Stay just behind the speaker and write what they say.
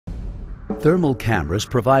Thermal cameras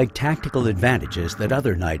provide tactical advantages that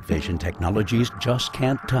other night vision technologies just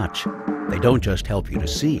can't touch. They don't just help you to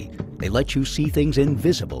see, they let you see things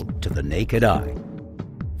invisible to the naked eye.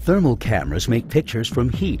 Thermal cameras make pictures from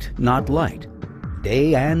heat, not light.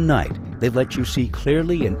 Day and night, they let you see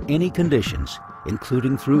clearly in any conditions,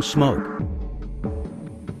 including through smoke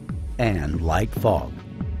and light fog.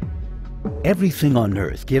 Everything on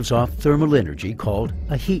Earth gives off thermal energy called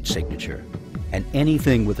a heat signature, and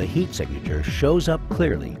anything with a heat signature shows up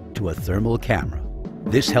clearly to a thermal camera.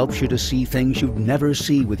 This helps you to see things you'd never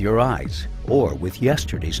see with your eyes or with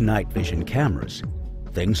yesterday's night vision cameras.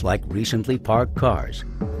 Things like recently parked cars,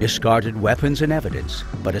 discarded weapons and evidence,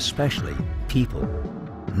 but especially people.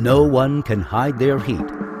 No one can hide their heat,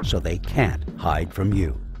 so they can't hide from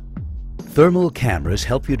you. Thermal cameras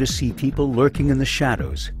help you to see people lurking in the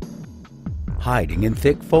shadows, hiding in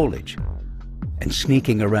thick foliage, and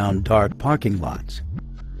sneaking around dark parking lots.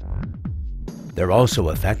 They're also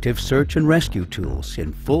effective search and rescue tools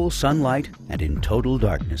in full sunlight and in total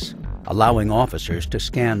darkness, allowing officers to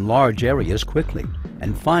scan large areas quickly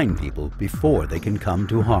and find people before they can come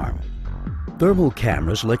to harm. Thermal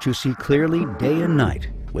cameras let you see clearly day and night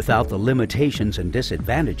without the limitations and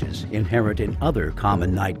disadvantages inherent in other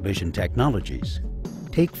common night vision technologies.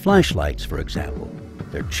 Take flashlights, for example.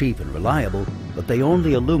 They're cheap and reliable, but they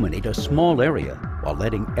only illuminate a small area while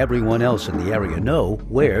letting everyone else in the area know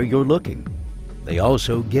where you're looking. They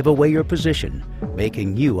also give away your position,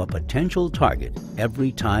 making you a potential target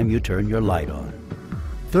every time you turn your light on.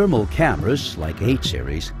 Thermal cameras, like 8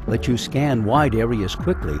 series, let you scan wide areas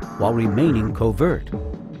quickly while remaining covert.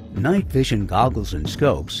 Night vision goggles and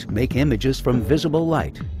scopes make images from visible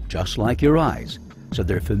light, just like your eyes, so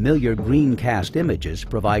their familiar green cast images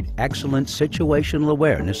provide excellent situational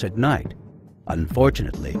awareness at night.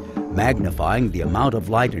 Unfortunately, magnifying the amount of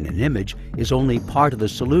light in an image is only part of the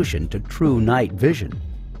solution to true night vision.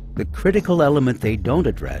 The critical element they don't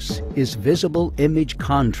address is visible image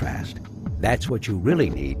contrast. That's what you really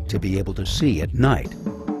need to be able to see at night.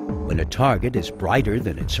 When a target is brighter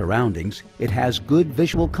than its surroundings, it has good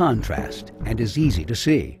visual contrast and is easy to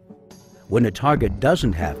see. When a target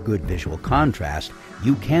doesn't have good visual contrast,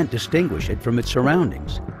 you can't distinguish it from its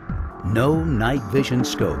surroundings. No night vision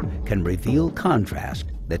scope can reveal contrast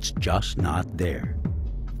that's just not there.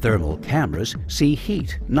 Thermal cameras see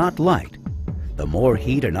heat, not light. The more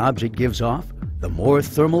heat an object gives off, the more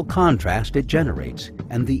thermal contrast it generates,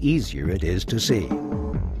 and the easier it is to see.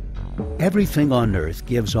 Everything on Earth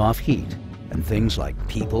gives off heat, and things like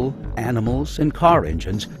people, animals, and car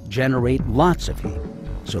engines generate lots of heat,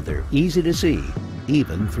 so they're easy to see,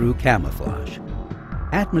 even through camouflage.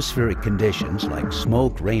 Atmospheric conditions like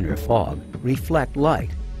smoke, rain, or fog reflect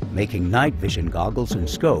light, making night vision goggles and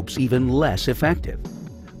scopes even less effective.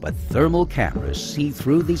 But thermal cameras see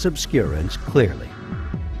through these obscurants clearly.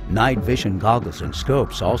 Night vision goggles and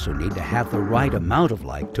scopes also need to have the right amount of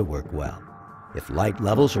light to work well. If light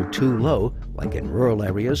levels are too low, like in rural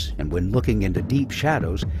areas and when looking into deep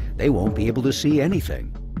shadows, they won't be able to see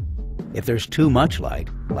anything. If there's too much light,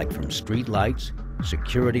 like from street lights,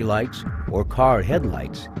 security lights, or car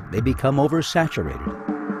headlights, they become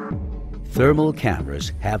oversaturated. Thermal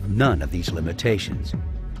cameras have none of these limitations.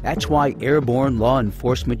 That's why airborne law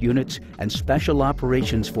enforcement units and special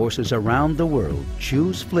operations forces around the world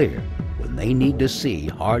choose FLIR when they need to see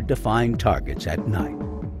hard-to-find targets at night.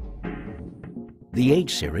 The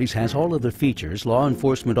H series has all of the features law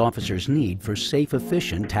enforcement officers need for safe,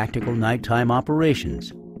 efficient tactical nighttime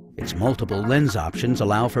operations. Its multiple lens options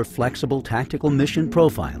allow for flexible tactical mission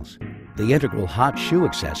profiles. The integral hot shoe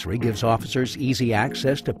accessory gives officers easy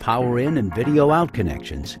access to power in and video out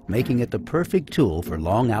connections, making it the perfect tool for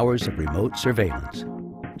long hours of remote surveillance.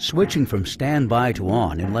 Switching from standby to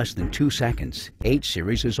on in less than 2 seconds, H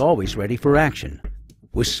series is always ready for action.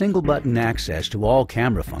 With single-button access to all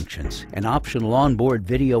camera functions and optional onboard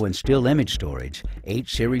video and still image storage,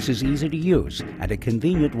 H series is easy to use and a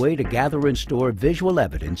convenient way to gather and store visual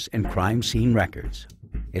evidence and crime scene records.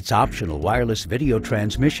 Its optional wireless video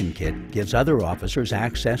transmission kit gives other officers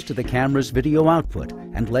access to the camera's video output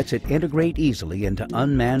and lets it integrate easily into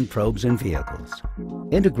unmanned probes and vehicles.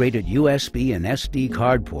 Integrated USB and SD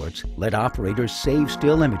card ports let operators save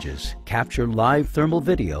still images, capture live thermal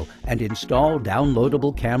video, and install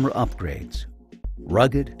downloadable camera upgrades.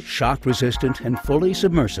 Rugged, shock-resistant, and fully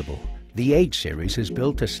submersible, the H series is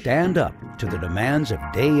built to stand up to the demands of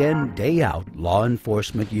day in, day out law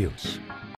enforcement use.